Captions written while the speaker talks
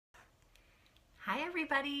Hi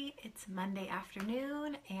everybody, it's Monday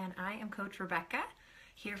afternoon and I am Coach Rebecca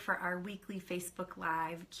here for our weekly Facebook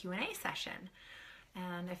Live Q&A session.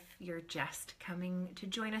 And if you're just coming to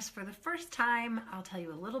join us for the first time, I'll tell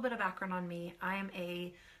you a little bit of background on me. I am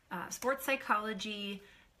a sports psychology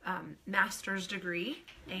master's degree,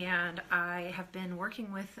 and I have been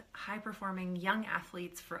working with high-performing young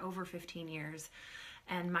athletes for over 15 years.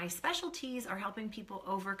 And my specialties are helping people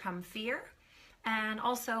overcome fear and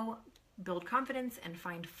also build confidence and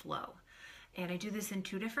find flow. And I do this in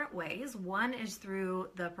two different ways. One is through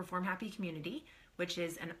the Perform Happy community, which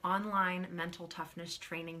is an online mental toughness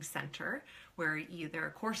training center where there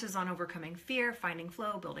are courses on overcoming fear, finding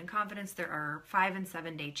flow, building confidence. There are 5 and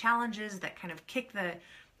 7 day challenges that kind of kick the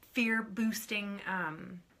fear boosting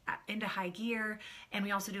into high gear. And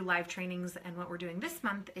we also do live trainings. And what we're doing this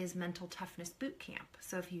month is Mental Toughness Boot Camp.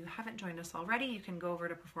 So if you haven't joined us already, you can go over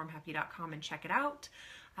to performhappy.com and check it out.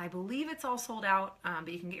 I believe it's all sold out,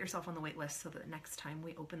 but you can get yourself on the wait list so that next time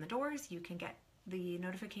we open the doors, you can get the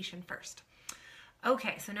notification first.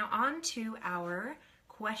 Okay, so now on to our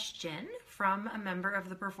question from a member of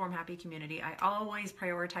the Perform Happy community. I always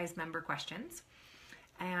prioritize member questions,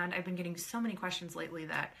 and I've been getting so many questions lately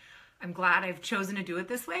that I'm glad I've chosen to do it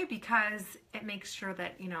this way because it makes sure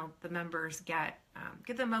that, the members get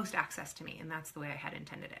the most access to me, and that's the way I had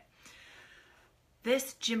intended it.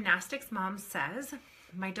 This gymnastics mom says,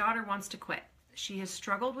 my daughter wants to quit. She has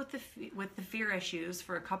struggled with the fear issues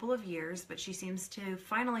for a couple of years, but she seems to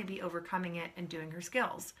finally be overcoming it and doing her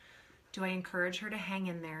skills. Do I encourage her to hang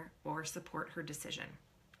in there or support her decision?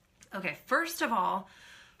 Okay, first of all,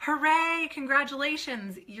 hooray,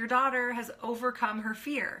 congratulations. Your daughter has overcome her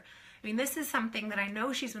fear. I mean, this is something that I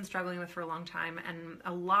know she's been struggling with for a long time, and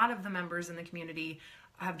a lot of the members in the community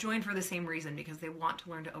have joined for the same reason, because they want to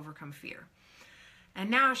learn to overcome fear. And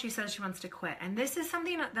now she says she wants to quit. And this is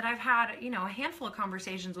something that I've had, a handful of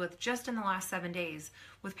conversations with just in the last 7 days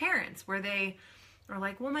with parents, where they are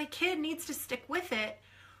like, well, my kid needs to stick with it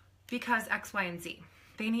because X, Y, and Z.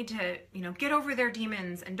 They need to, get over their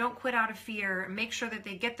demons and don't quit out of fear, and make sure that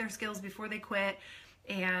they get their skills before they quit.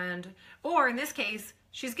 Or in this case,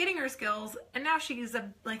 she's getting her skills and now she's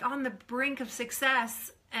on the brink of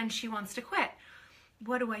success and she wants to quit.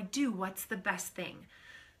 What do I do? What's the best thing?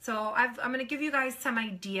 So I'm going to give you guys some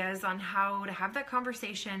ideas on how to have that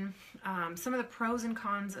conversation, some of the pros and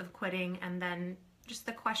cons of quitting, and then just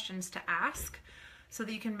the questions to ask so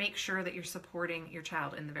that you can make sure that you're supporting your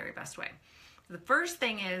child in the very best way. The first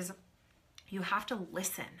thing is you have to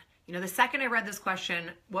listen. The second I read this question,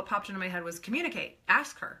 what popped into my head was communicate.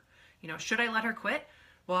 Ask her. Should I let her quit?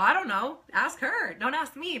 Well, I don't know. Ask her. Don't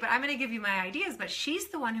ask me, but I'm going to give you my ideas. But she's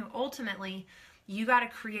the one who ultimately, you got to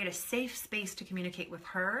create a safe space to communicate with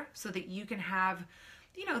her so that you can have,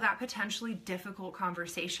 that potentially difficult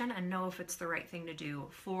conversation and know if it's the right thing to do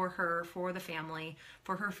for her, for the family,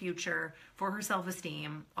 for her future, for her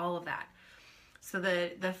self-esteem, all of that. So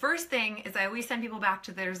the first thing is I always send people back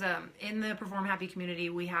to in the Perform Happy community,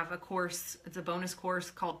 we have a course, it's a bonus course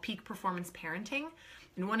called Peak Performance Parenting.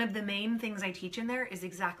 And one of the main things I teach in there is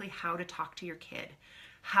exactly how to talk to your kid,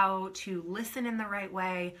 how to listen in the right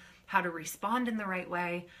way, how to respond in the right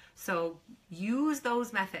way. So use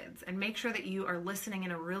those methods and make sure that you are listening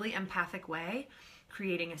in a really empathic way,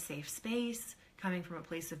 creating a safe space, coming from a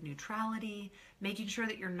place of neutrality, making sure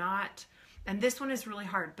that you're not, and this one is really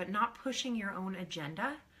hard, but not pushing your own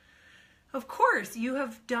agenda. Of course, you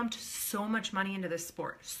have dumped so much money into this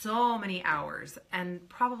sport, so many hours, and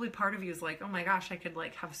probably part of you is like, oh my gosh, I could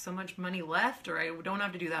have so much money left, or I don't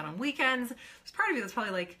have to do that on weekends. There's part of you that's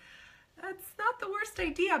probably like, that's not the worst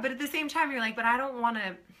idea. But at the same time, you're like, but I don't want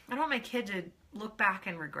my kid to look back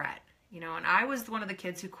and regret, and I was one of the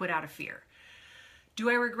kids who quit out of fear. Do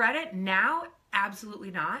I regret it now?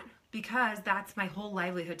 Absolutely not, because that's my whole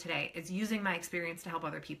livelihood today, is using my experience to help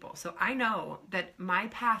other people. So I know that my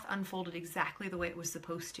path unfolded exactly the way it was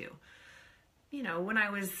supposed to. When I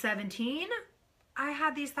was 17, I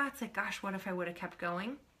had these thoughts like, gosh, what if I would have kept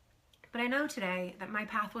going? But I know today that my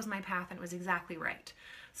path was my path and it was exactly right.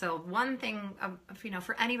 So one thing,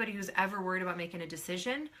 for anybody who's ever worried about making a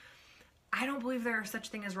decision, I don't believe there are such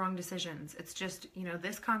thing as wrong decisions. It's just,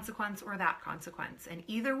 this consequence or that consequence. And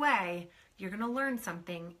either way, you're going to learn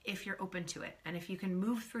something if you're open to it. And if you can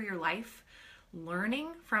move through your life learning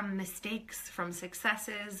from mistakes, from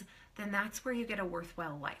successes, then that's where you get a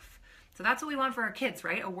worthwhile life. So that's what we want for our kids,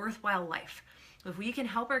 right? A worthwhile life. If we can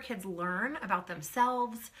help our kids learn about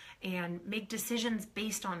themselves and make decisions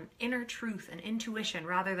based on inner truth and intuition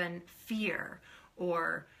rather than fear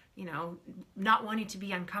or, not wanting to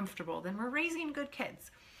be uncomfortable, then we're raising good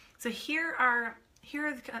kids. So here are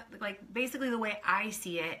like basically the way I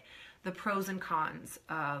see it. the pros and cons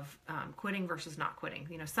of quitting versus not quitting.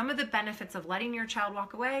 You know, some of the benefits of letting your child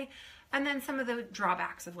walk away, and then some of the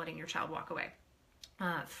drawbacks of letting your child walk away.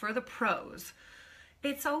 For the pros,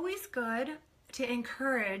 it's always good to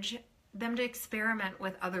encourage them to experiment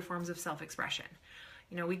with other forms of self-expression.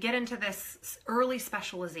 You know, we get into this early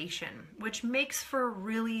specialization, which makes for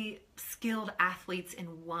really skilled athletes in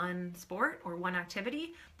one sport or one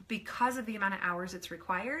activity. But because of the amount of hours it's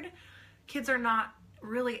required, kids are not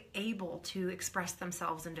really able to express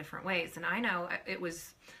themselves in different ways. And I know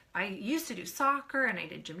I used to do soccer, and I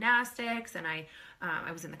did gymnastics, and I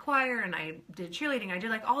was in the choir, and I did cheerleading. I did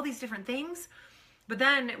like all these different things. But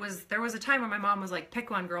then there was a time when my mom was like,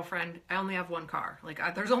 pick one, girlfriend. I only have one car. Like,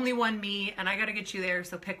 there's only one me, and I got to get you there,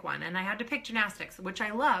 so pick one. And I had to pick gymnastics, which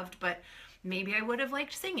I loved, but maybe I would have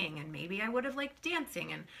liked singing, and maybe I would have liked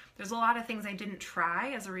dancing. And there's a lot of things I didn't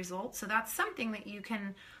try as a result. So that's something that you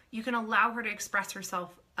can allow her to express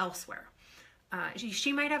herself elsewhere.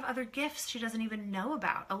 She might have other gifts she doesn't even know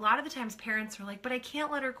about. A lot of the times parents are like, but I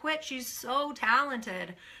can't let her quit. She's so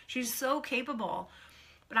talented. She's so capable.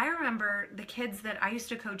 But I remember the kids that I used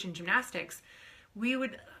to coach in gymnastics,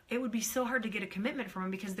 it would be so hard to get a commitment from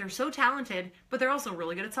them because they're so talented, but they're also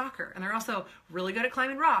really good at soccer, and they're also really good at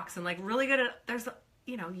climbing rocks, and like really good at,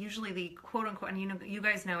 usually the quote unquote, and you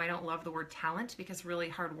guys know I don't love the word talent because really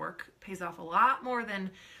hard work pays off a lot more than,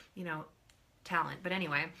 talent. But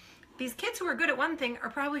anyway, these kids who are good at one thing are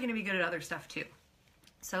probably going to be good at other stuff too.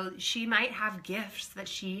 So she might have gifts that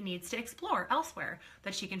she needs to explore elsewhere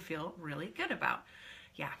that she can feel really good about.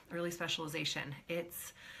 Yeah, early specialization.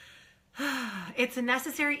 It's a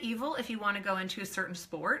necessary evil if you want to go into a certain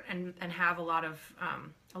sport and have a lot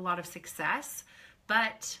of success,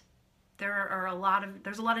 but there's a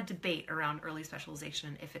lot of debate around early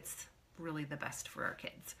specialization if it's really the best for our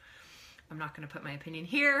kids. I'm not going to put my opinion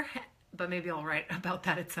here, but maybe I'll write about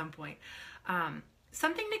that at some point.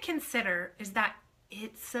 Something to consider is that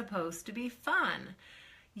it's supposed to be fun.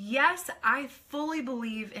 Yes, I fully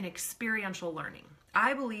believe in experiential learning.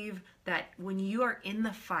 I believe that when you are in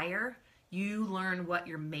the fire, you learn what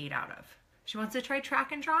you're made out of. She wants to try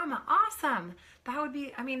track and drama. Awesome. That would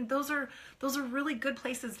be, those are really good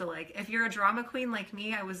places to like. If you're a drama queen like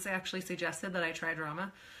me, I was actually suggested that I try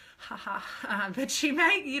drama. But she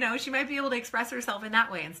might be able to express herself in that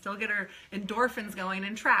way and still get her endorphins going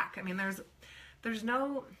in track. There's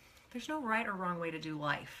no right or wrong way to do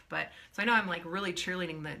life. But so I know I'm like really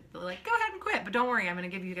cheerleading the like, go ahead and quit, but don't worry, I'm going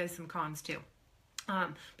to give you guys some cons too.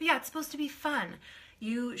 But yeah, it's supposed to be fun.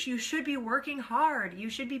 You should be working hard. You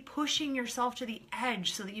should be pushing yourself to the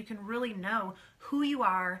edge so that you can really know who you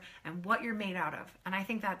are and what you're made out of. And I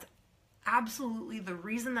think that's absolutely the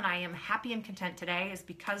reason that I am happy and content today is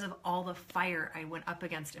because of all the fire I went up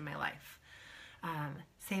against in my life.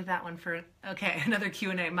 Save that one for, okay, another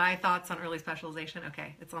Q&A. My thoughts on early specialization.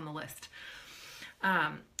 Okay, it's on the list.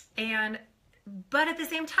 But at the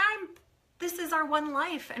same time, this is our one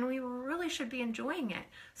life and we really should be enjoying it.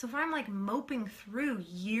 So if I'm like moping through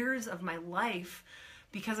years of my life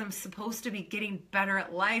because I'm supposed to be getting better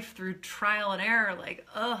at life through trial and error, like,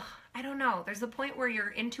 I don't know. There's a point where your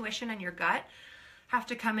intuition and your gut have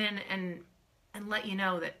to come in and let you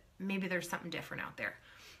know that maybe there's something different out there.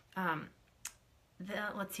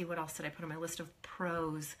 Let's see, what else did I put on my list of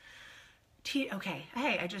pros? Okay,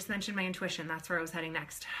 hey, I just mentioned my intuition. That's where I was heading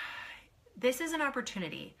next. This is an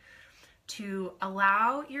opportunity to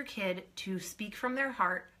allow your kid to speak from their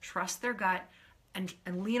heart, trust their gut, and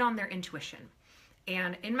lean on their intuition.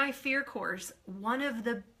 And in my fear course, one of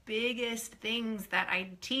the biggest things that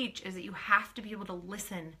I teach is that you have to be able to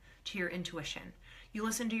listen to your intuition. You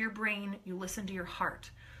listen to your brain, you listen to your heart,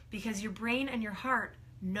 because your brain and your heart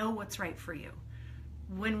know what's right for you.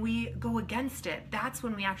 When we go against it, that's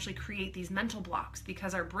when we actually create these mental blocks,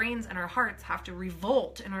 because our brains and our hearts have to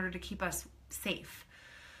revolt in order to keep us safe.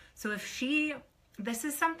 So this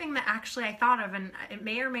is something that actually I thought of, and it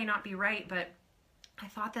may or may not be right, but I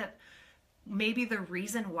thought that maybe the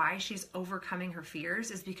reason why she's overcoming her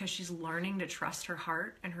fears is because she's learning to trust her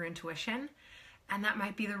heart and her intuition. And that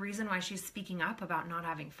might be the reason why she's speaking up about not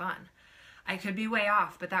having fun. I could be way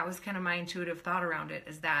off, but that was kind of my intuitive thought around it,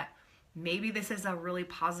 is that maybe this is a really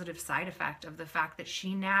positive side effect of the fact that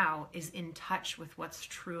she now is in touch with what's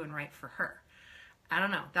true and right for her. I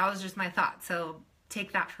don't know. That was just my thought. So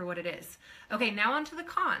take that for what it is. Okay, now on to the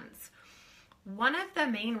cons. One of the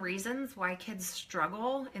main reasons why kids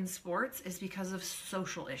struggle in sports is because of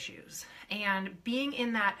social issues. And being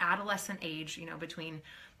in that adolescent age, between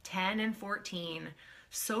 10 and 14,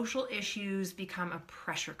 social issues become a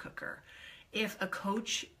pressure cooker. If a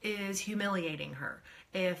coach is humiliating her,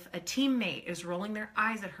 if a teammate is rolling their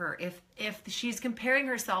eyes at her, if she's comparing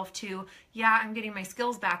herself to, yeah, I'm getting my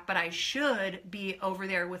skills back, but I should be over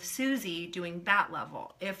there with Susie doing that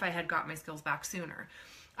level if I had got my skills back sooner.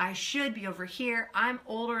 I should be over here. I'm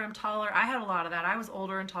older, I'm taller. I had a lot of that. I was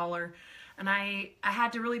older and taller, and I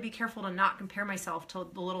had to really be careful to not compare myself to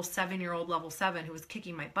the little 7-year-old level 7 who was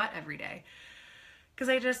kicking my butt every day. Because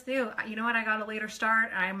I just knew, you know what, I got a later start.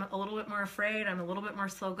 I'm a little bit more afraid. I'm a little bit more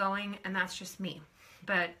slow going, and that's just me.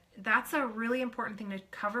 But that's a really important thing to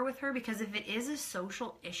cover with her, because if it is a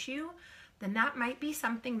social issue, then that might be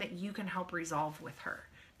something that you can help resolve with her.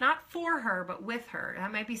 Not for her, but with her.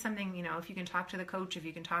 That might be something, you know, if you can talk to the coach, if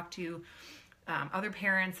you can talk to other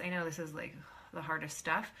parents. I know this is like the hardest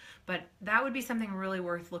stuff, but that would be something really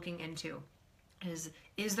worth looking into. Is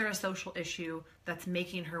there a social issue that's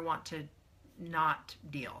making her want to not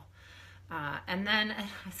deal? And then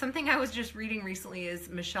something I was just reading recently is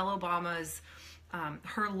Michelle Obama's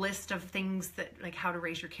her list of things that, like, how to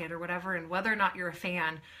raise your kid or whatever, and whether or not you're a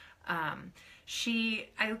fan,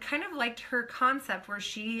 I kind of liked her concept where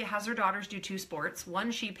she has her daughters do 2 sports.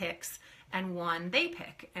 One she picks and one they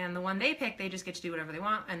pick. And the one they pick, they just get to do whatever they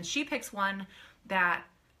want. And she picks one that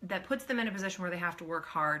puts them in a position where they have to work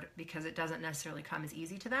hard because it doesn't necessarily come as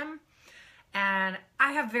easy to them. And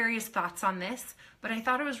I have various thoughts on this, but I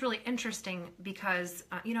thought it was really interesting because,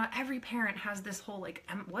 you know, every parent has this whole, like,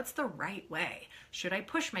 what's the right way? Should I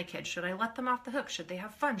push my kids? Should I let them off the hook? Should they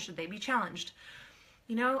have fun? Should they be challenged?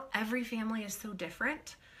 You know, every family is so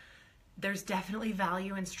different. There's definitely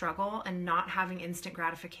value in struggle and not having instant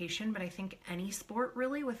gratification, but I think any sport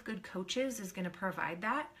really with good coaches is going to provide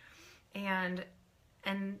that. And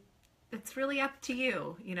it's really up to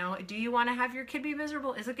you. You know, do you want to have your kid be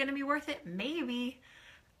miserable? Is it going to be worth it? Maybe.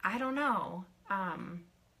 I don't know.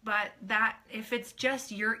 But that, if it's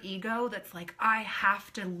just your ego that's like, I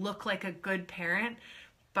have to look like a good parent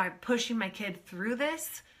by pushing my kid through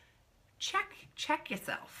this, check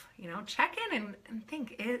yourself. You know, check in and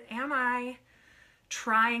think, am I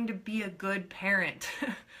trying to be a good parent?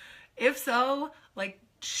 If so, like,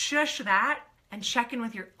 shush that and check in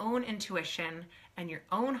with your own intuition and your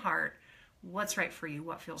own heart. What's right for you?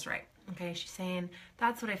 What feels right? Okay, she's saying,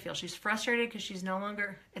 that's what I feel. She's frustrated because it's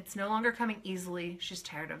no longer coming easily. She's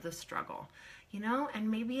tired of the struggle, you know, and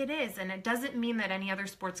maybe it is. And it doesn't mean that any other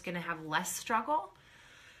sport's going to have less struggle.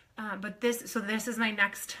 But this is my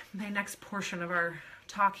next portion of our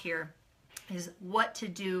talk here, is what to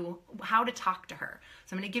do, how to talk to her.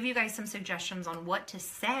 So I'm going to give you guys some suggestions on what to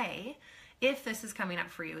say if this is coming up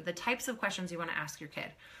for you, the types of questions you want to ask your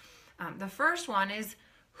kid. The first one is,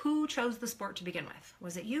 who chose the sport to begin with?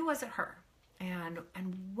 Was it you? Was it her? And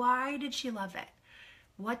why did she love it?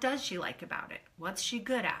 What does she like about it? What's she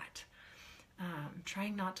good at?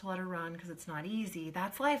 Trying not to let her run because it's not easy.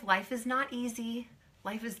 That's life. Life is not easy.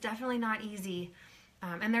 Life is definitely not easy.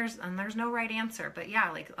 And there's no right answer. But yeah,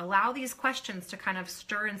 like, allow these questions to kind of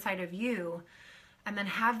stir inside of you, and then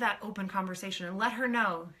have that open conversation and let her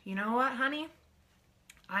know, you know what, honey?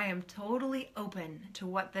 I am totally open to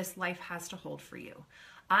what this life has to hold for you.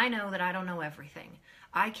 I know that I don't know everything.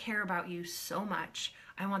 I care about you so much.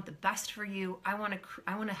 I want the best for you. I want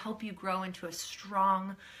to help you grow into a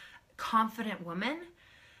strong, confident woman.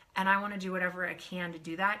 And I want to do whatever I can to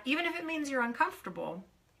do that, even if it means you're uncomfortable.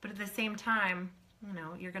 But at the same time, you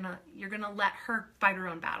know, you're gonna let her fight her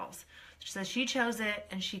own battles. She says she chose it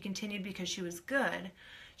and she continued because she was good.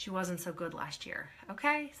 She wasn't so good last year.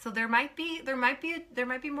 Okay, so there might be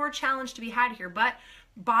more challenge to be had here, but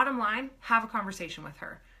bottom line, have a conversation with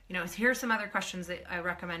her. You know, here's some other questions that I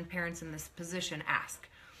recommend parents in this position ask.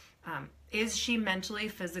 Is she mentally,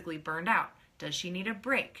 physically burned out? Does she need a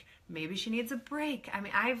break? Maybe she needs a break. I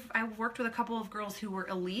mean, I've worked with a couple of girls who were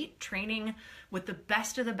elite, training with the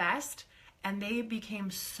best of the best, and they became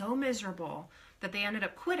so miserable that they ended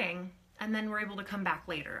up quitting and then were able to come back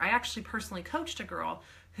later. I actually personally coached a girl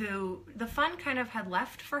who the fun kind of had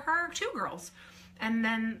left for her, 2 girls. And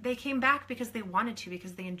then they came back because they wanted to,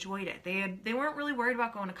 because they enjoyed it. They weren't really worried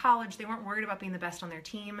about going to college. They weren't worried about being the best on their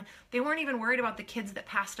team. They weren't even worried about the kids that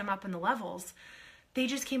passed them up in the levels. They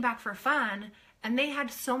just came back for fun, and they had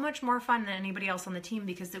so much more fun than anybody else on the team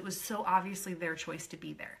because it was so obviously their choice to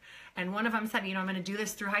be there. And one of them said, you know, I'm going to do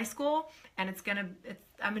this through high school, and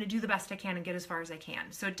I'm going to do the best I can and get as far as I can.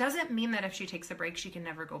 So it doesn't mean that if she takes a break, she can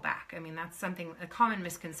never go back. I mean, that's a common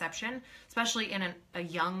misconception, especially in a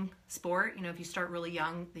young sport. You know, if you start really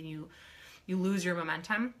young, then you lose your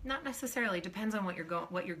momentum. Not necessarily. It depends on what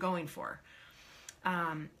you're going for.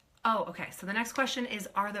 Okay. So the next question is,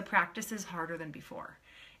 are the practices harder than before?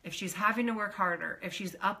 If she's having to work harder, if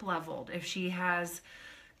she's up-leveled, if she has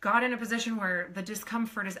got in a position where the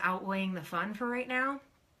discomfort is outweighing the fun for right now,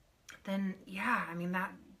 then yeah, I mean,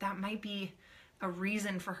 that might be a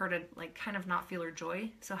reason for her to like kind of not feel her joy.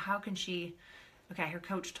 So how can she, okay, her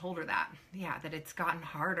coach told her that, yeah, that it's gotten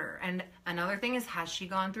harder. And another thing is, has she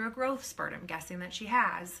gone through a growth spurt? I'm guessing that she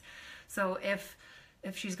has. So if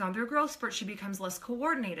she's gone through a growth spurt, she becomes less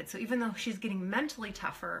coordinated. So even though she's getting mentally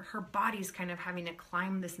tougher, her body's kind of having to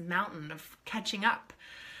climb this mountain of catching up.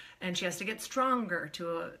 And she has to get stronger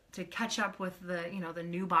to catch up with the, you know, the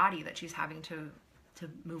new body that she's having to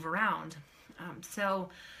move around. So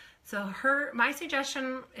my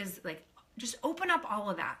suggestion is like, just open up all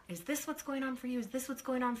of that. Is this what's going on for you? Is this what's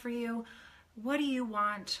going on for you? What do you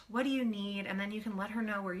want? What do you need? And then you can let her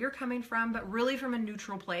know where you're coming from, but really from a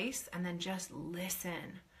neutral place. And then just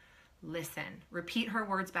listen. Repeat her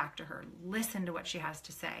words back to her. Listen to what she has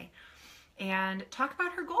to say. And talk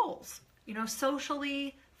about her goals. You know,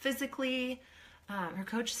 socially, physically. Her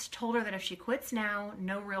coach told her that if she quits now,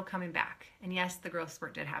 no real coming back. And yes, the growth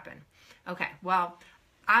spurt did happen. Okay, well,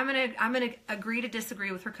 I'm gonna agree to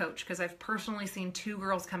disagree with her coach, because I've personally seen 2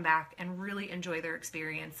 girls come back and really enjoy their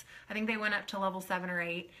experience. I think they went up to level 7 or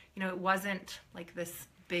 8. You know, it wasn't like this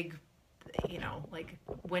big, you know, like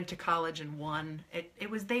went to college and won. It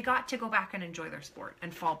was, they got to go back and enjoy their sport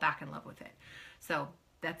and fall back in love with it. So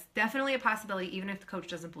that's definitely a possibility, even if the coach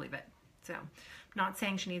doesn't believe it. So I'm not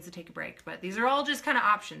saying she needs to take a break, but these are all just kind of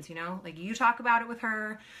options, you know, like you talk about it with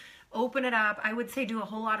her, open it up. I would say do a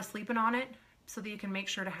whole lot of sleeping on it, so that you can make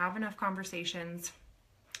sure to have enough conversations.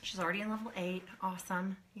 She's already in level 8.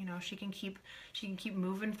 Awesome. You know, she can keep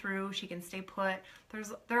moving through. She can stay put.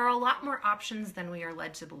 There are a lot more options than we are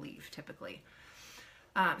led to believe typically.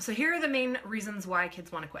 So here are the main reasons why kids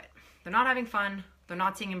want to quit. They're not having fun. They're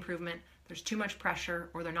not seeing improvement. There's too much pressure,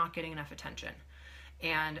 or they're not getting enough attention.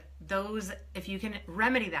 And those, if you can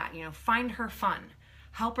remedy that, you know, find her fun.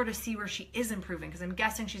 Help her to see where she is improving, because I'm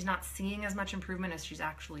guessing she's not seeing as much improvement as she's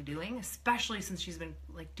actually doing, especially since she's been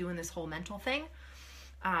like doing this whole mental thing.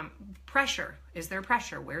 Pressure. Is there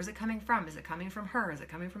pressure? Where is it coming from? Is it coming from her? Is it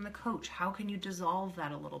coming from the coach? How can you dissolve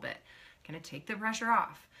that a little bit? Can it take the pressure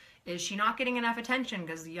off? Is she not getting enough attention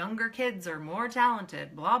because younger kids are more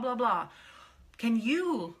talented? Blah, blah, blah. Can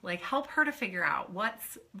you like help her to figure out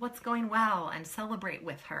what's going well and celebrate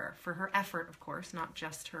with her for her effort, of course, not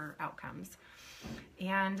just her outcomes.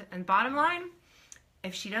 And bottom line,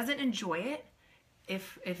 if she doesn't enjoy it,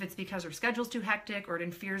 if it's because her schedule's too hectic, or it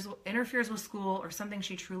interferes with school or something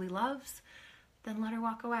she truly loves, then let her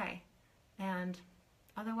walk away. And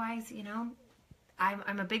otherwise, you know,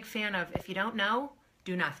 I'm a big fan of, if you don't know,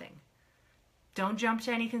 do nothing. Don't jump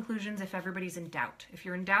to any conclusions if everybody's in doubt. If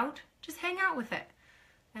you're in doubt, just hang out with it.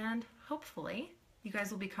 And hopefully you guys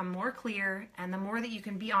will become more clear, and the more that you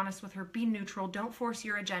can be honest with her, be neutral, don't force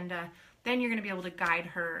your agenda, then you're going to be able to guide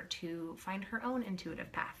her to find her own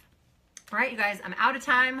intuitive path. All right, you guys, I'm out of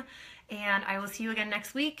time, and I will see you again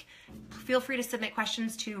next week. Feel free to submit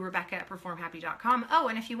questions to Rebecca@performhappy.com. Oh,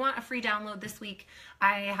 and if you want a free download this week,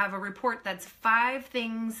 I have a report that's 5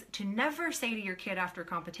 things to never say to your kid after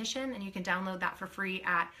competition, and you can download that for free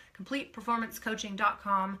at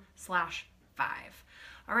CompletePerformanceCoaching.com/5.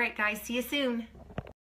 All right, guys, see you soon.